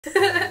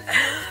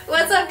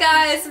What's up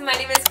guys, my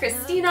name is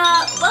Christina.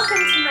 Welcome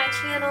to my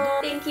channel.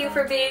 Thank you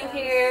for being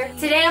here.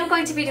 Today I'm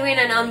going to be doing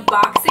an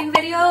unboxing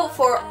video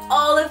for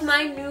all of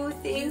my new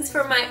things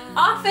for my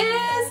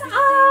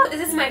office.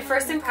 This is my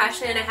first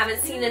impression. I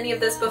haven't seen any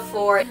of this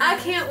before. I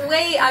can't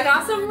wait. I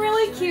got some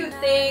really cute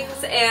things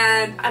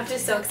and I'm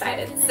just so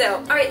excited. So,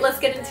 alright, let's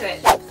get into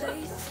it.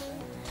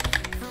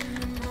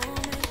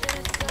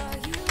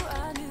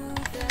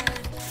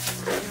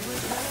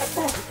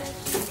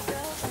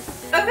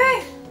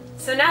 Okay.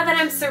 So now that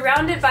I'm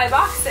surrounded by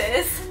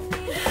boxes,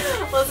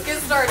 let's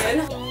get started.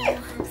 I'm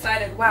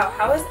excited. Wow,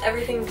 how is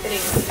everything fitting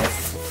into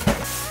this?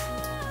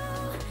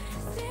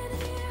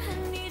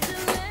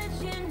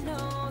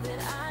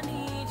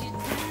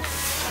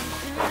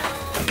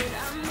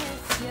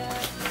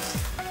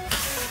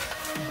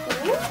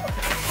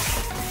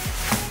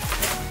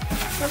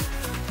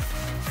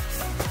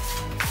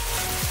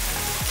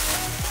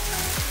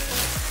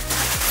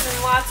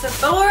 And lots of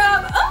bubble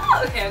wrap.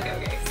 Oh,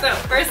 okay. So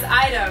first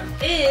item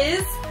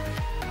is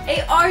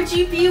a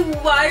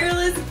RGB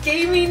wireless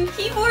gaming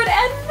keyboard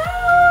and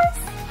mouse.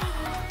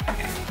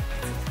 Okay.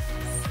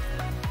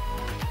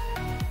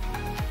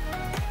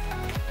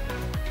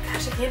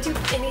 Gosh, I can't do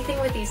anything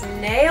with these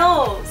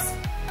nails.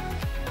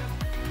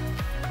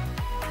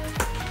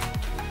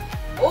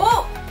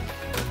 Oh!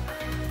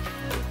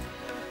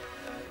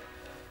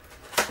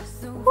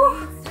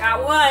 Whew,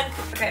 got one.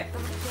 Okay.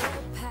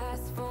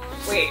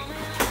 Wait.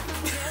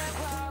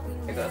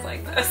 It goes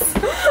like this.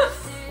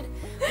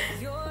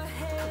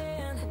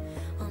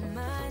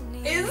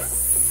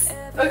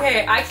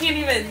 Okay, I can't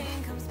even.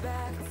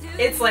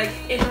 It's like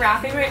in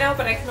wrapping right now,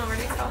 but I can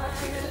already tell how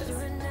cute it is.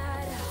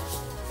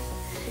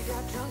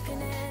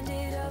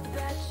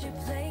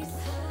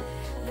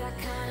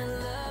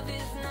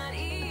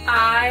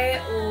 I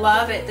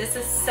love it. This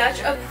is such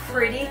a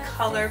pretty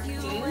color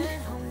pink,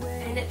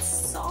 and it's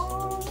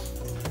soft.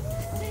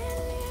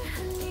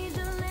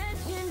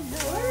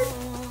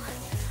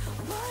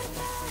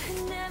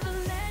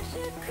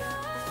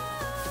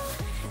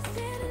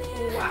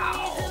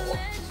 Wow.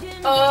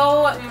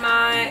 Oh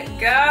my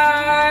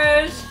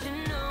gosh.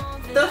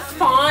 The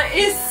font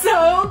is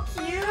so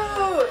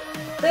cute.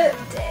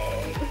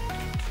 Dang.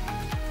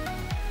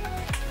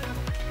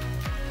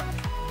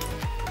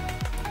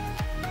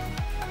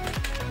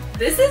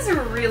 This is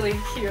really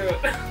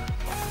cute.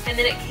 And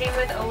then it came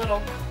with a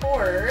little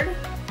cord.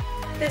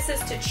 This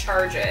is to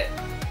charge it.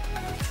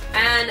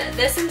 And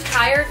this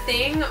entire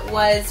thing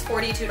was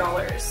 $42.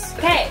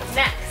 Okay,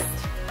 next.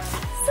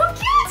 So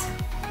cute.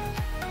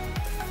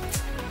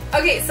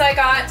 Okay, so I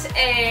got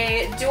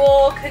a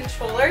dual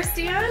controller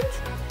stand.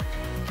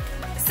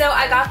 So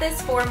I got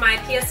this for my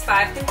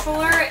PS5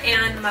 controller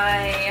and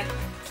my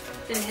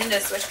Nintendo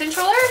Switch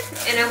controller,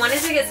 and I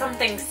wanted to get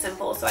something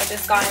simple, so I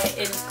just got it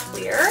in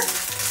clear.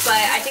 But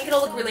I think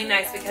it'll look really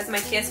nice because my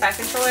PS5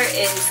 controller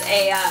is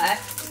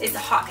a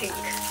hot pink,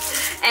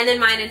 and then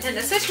my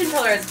Nintendo Switch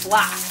controller is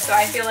black, so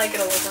I feel like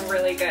it'll look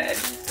really good.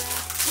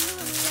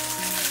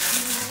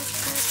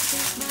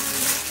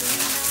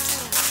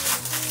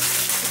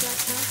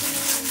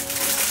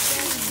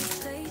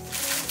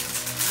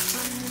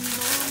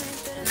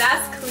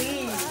 That's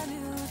clean.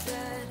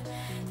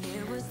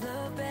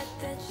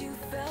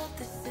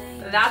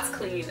 That's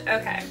clean.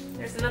 Okay,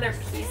 there's another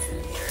piece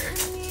in here.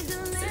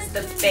 This is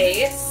the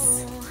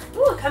base.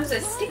 Ooh, it comes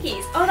with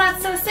stickies. Oh,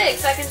 that's so sick.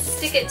 So I can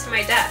stick it to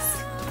my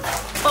desk.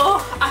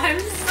 Oh, I'm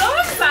so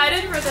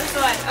excited for this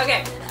one.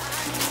 Okay.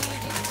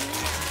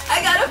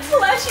 I got a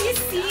plushy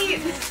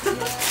seat.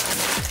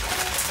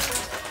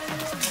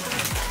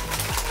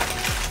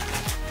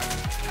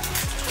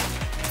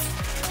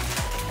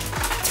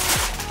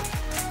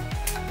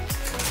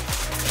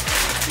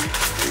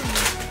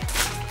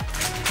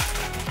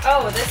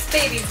 Oh, this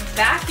baby's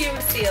vacuum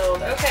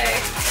sealed.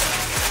 Okay.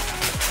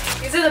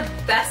 These are the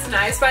best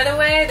knives, by the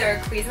way. They're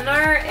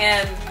Cuisinart,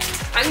 and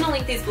I'm gonna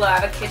link these below. I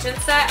have a kitchen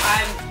set.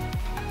 I'm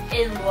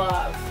in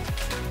love.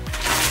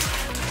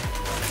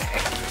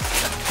 Okay.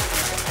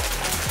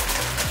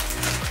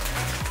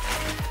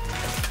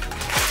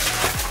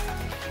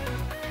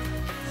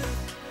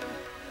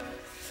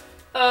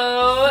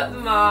 Oh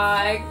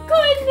my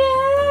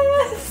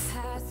goodness!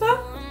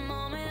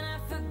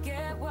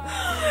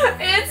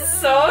 It's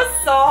so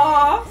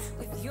soft.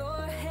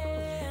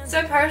 So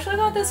I partially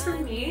got this for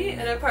me,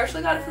 and I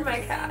partially got it for my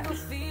cat.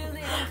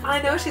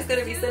 I know she's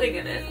gonna be sitting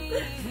in it.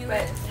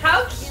 But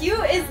how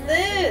cute is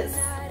this?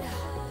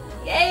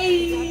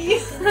 Yay!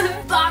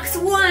 Box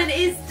 1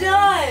 is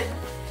done!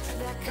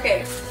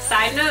 Okay,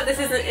 side note, this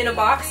isn't in a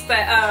box,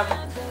 but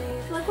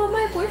look what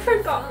my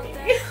boyfriend got me.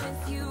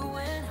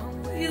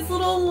 These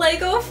little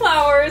Lego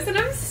flowers, and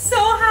I'm so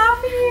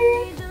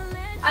happy.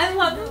 I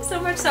love them so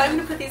much, so I'm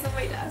gonna put these on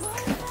my desk.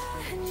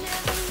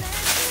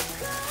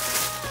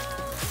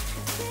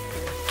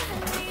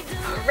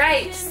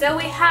 Alright, so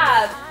we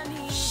have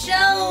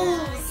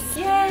shelves!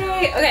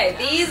 Yay! Okay,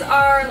 these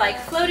are like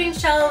floating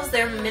shelves.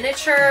 They're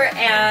miniature,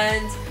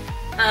 and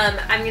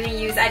I'm gonna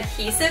use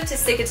adhesive to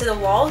stick it to the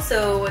wall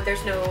so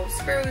there's no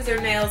screws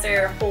or nails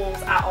or holes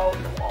at all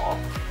in the wall.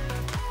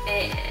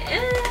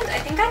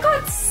 think I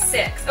got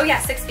 6. Oh yeah,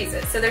 6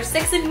 pieces. So there's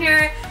 6 in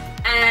here,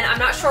 and I'm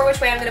not sure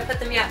which way I'm gonna put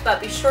them yet, but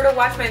be sure to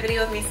watch my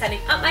video of me setting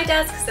up my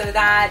desk so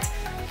that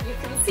you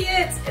can see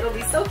it. It'll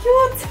be so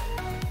cute.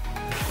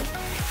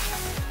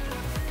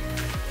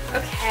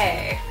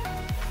 Okay.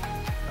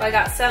 Well, I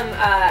got some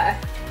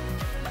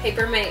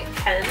Papermate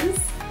pens.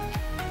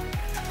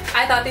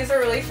 I thought these were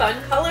really fun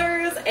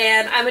colors,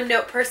 and I'm a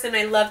note person.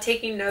 I love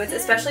taking notes,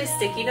 especially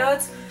sticky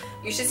notes.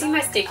 You should see my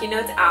sticky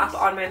notes app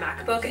on my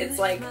MacBook. It's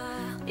like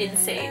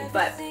insane,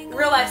 but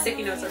real life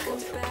sticky notes are cool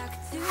too.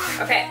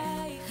 Okay,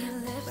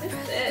 what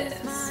is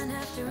this?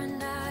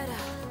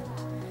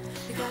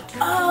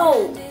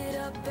 Oh,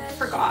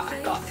 forgot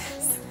I got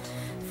this.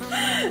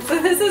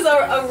 So this is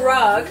a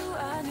rug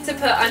to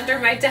put under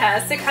my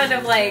desk to kind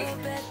of like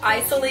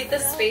isolate the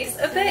space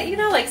a bit, you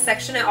know, like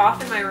section it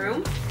off in my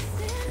room.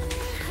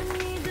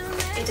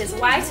 It is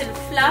white and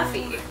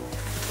fluffy.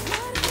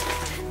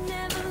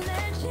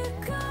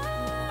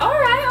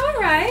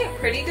 Alright,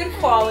 pretty good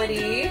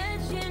quality.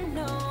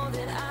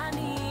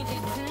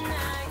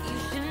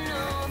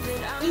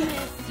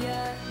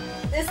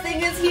 This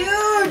thing is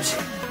huge!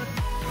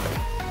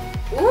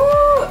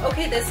 Ooh,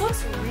 okay, this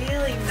looks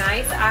really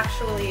nice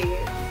actually.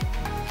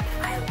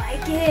 I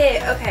like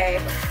it.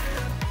 Okay.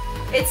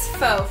 It's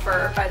faux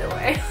fur, by the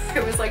way.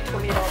 It was like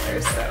 $20,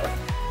 so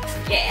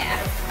yeah.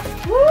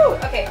 Woo!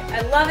 Okay,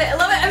 I love it. I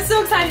love it. I'm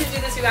so excited to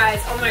do this, you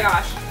guys. Oh my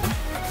gosh.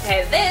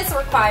 Okay, this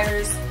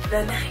requires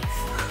the knife.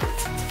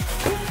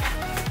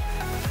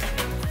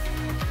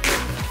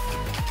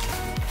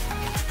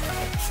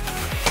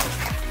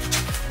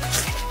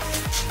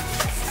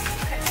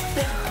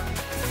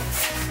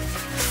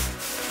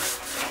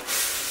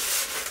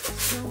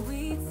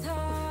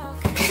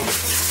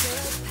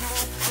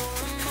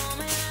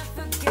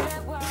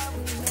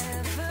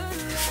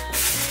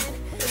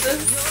 This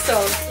is so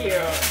cute.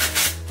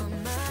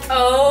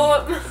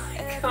 Oh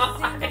my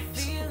gosh.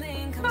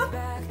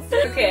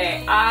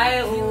 Okay,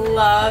 I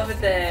love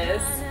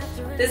this.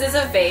 This is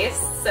a vase,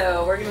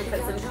 so we're gonna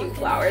put some cute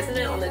flowers in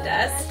it on the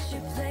desk.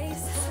 Cute.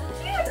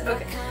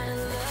 Okay.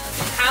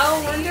 How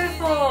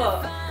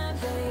wonderful.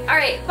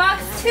 Alright,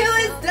 box 2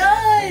 is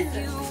done.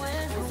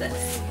 What's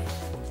this?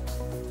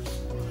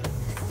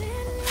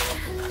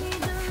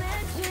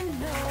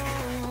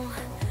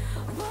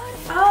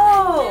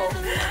 Oh,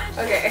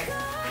 okay.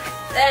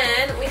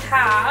 Then we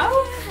have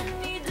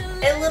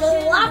a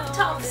little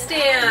laptop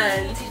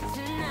stand.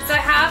 So I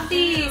have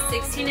the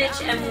 16-inch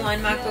M1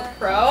 MacBook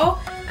Pro,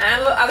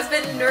 and I was a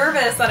bit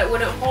nervous that it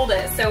wouldn't hold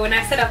it. So when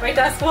I set up my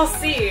desk, we'll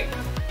see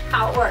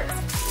how it works.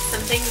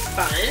 Something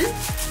fun.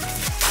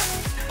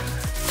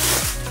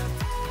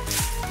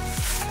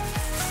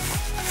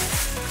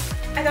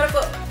 I got a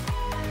book.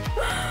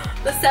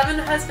 The 7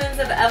 Husbands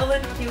of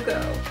Evelyn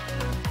Hugo.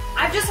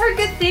 I've just heard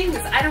good things.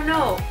 I don't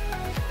know.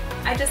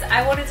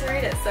 I wanted to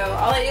read it, so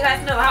I'll let you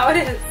guys know how it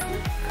is.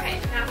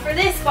 Alright, now for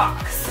this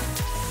box.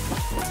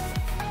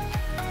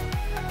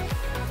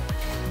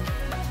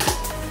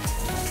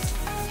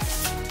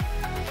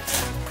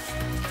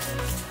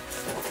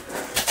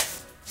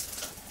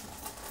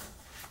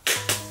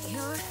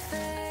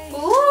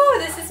 Ooh,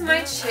 this is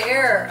my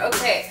chair.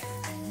 Okay.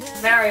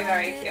 Very,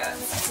 very cute.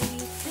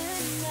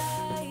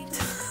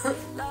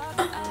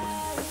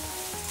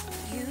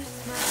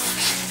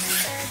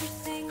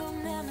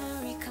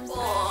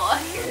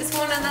 Here's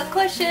one of the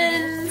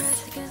cushions.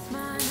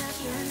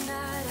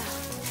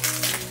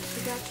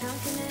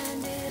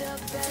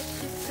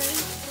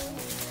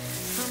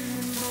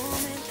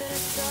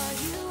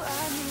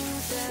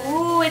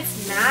 Ooh,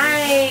 it's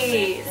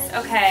nice.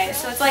 Okay,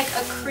 so it's like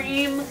a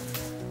cream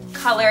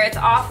color. It's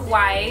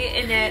off-white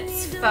and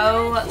it's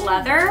faux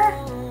leather,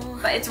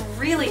 but it's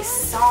really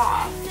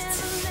soft.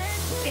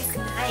 It's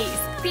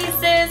nice.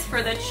 Pieces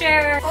for the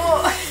chair.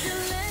 Oh.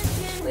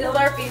 Little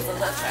are pieces of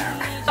the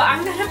chair. So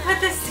I'm gonna put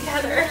this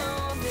together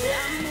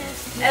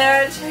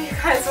and show you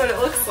guys what it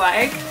looks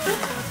like.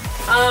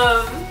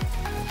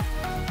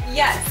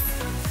 Yes.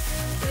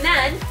 And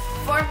then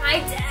for my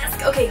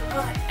desk. Okay,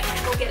 hold on. I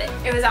gotta go get it.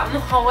 It was out in the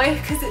hallway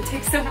because it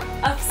takes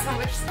up so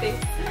much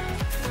space.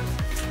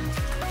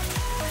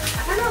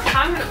 I don't know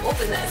how I'm gonna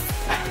open this.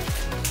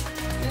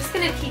 I'm just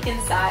gonna peek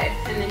inside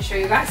and then show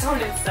you guys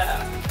when it's set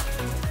up.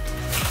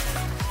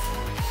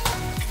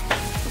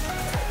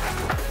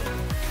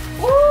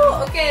 Ooh,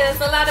 okay, that's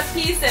a lot of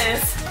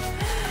pieces.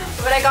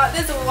 But I got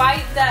this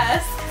white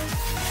desk,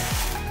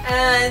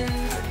 and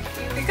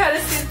you can kind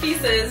of see the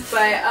pieces,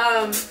 but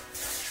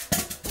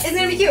it's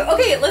gonna be cute.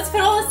 Okay, let's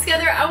put all this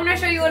together. I want to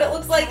show you what it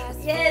looks like.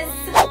 Yes.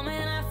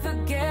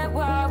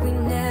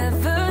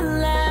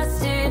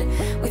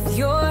 With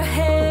your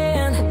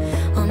hand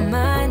on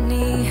my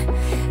knee,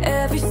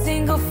 every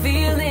single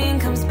feeling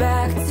comes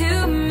back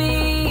to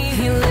me.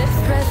 Your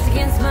lips pressed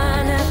against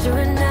mine after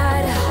a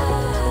night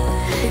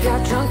out. We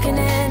got drunk and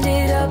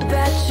ended up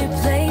at your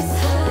place.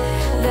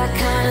 That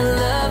kind of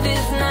love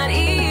is not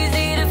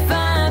easy to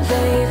find,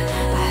 babe.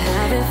 I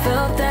haven't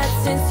felt that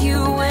since you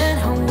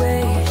went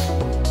away.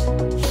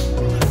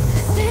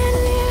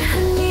 Standing here, I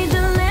need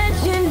to let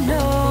you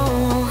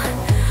know.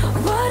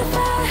 What if I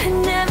had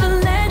never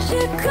let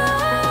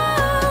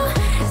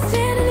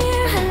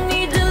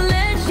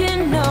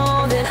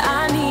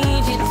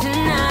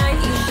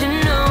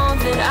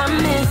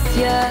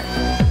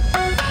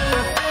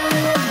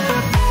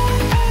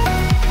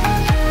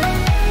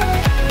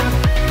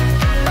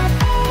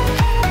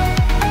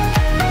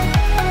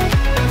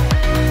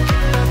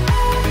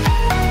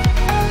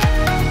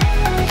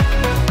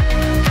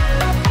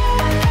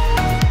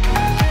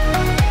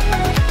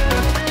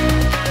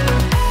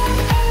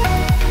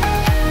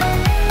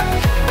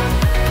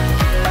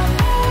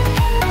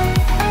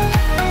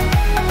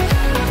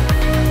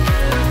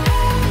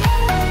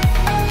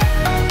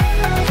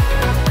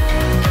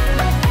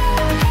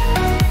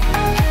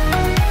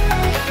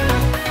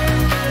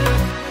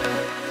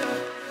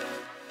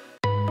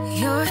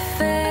Your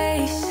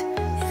face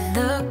in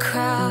the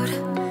crowd,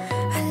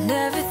 I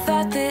never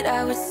thought that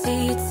I would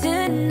see you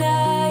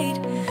tonight.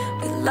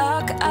 We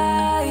lock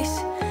eyes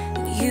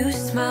and you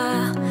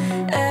smile.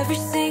 Every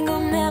single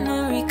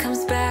memory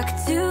comes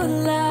back to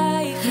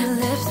life. Your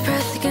lips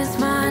pressed against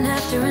mine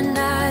after a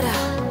night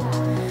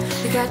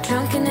out. We got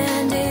drunk and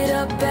ended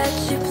up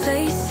at your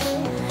place.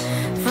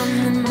 From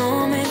the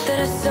moment that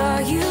I saw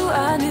you,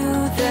 I knew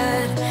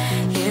that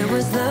it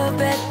was the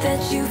bet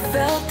that you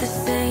felt the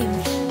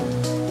same.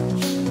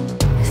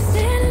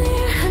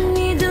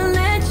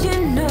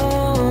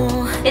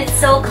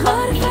 It's so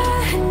comfy.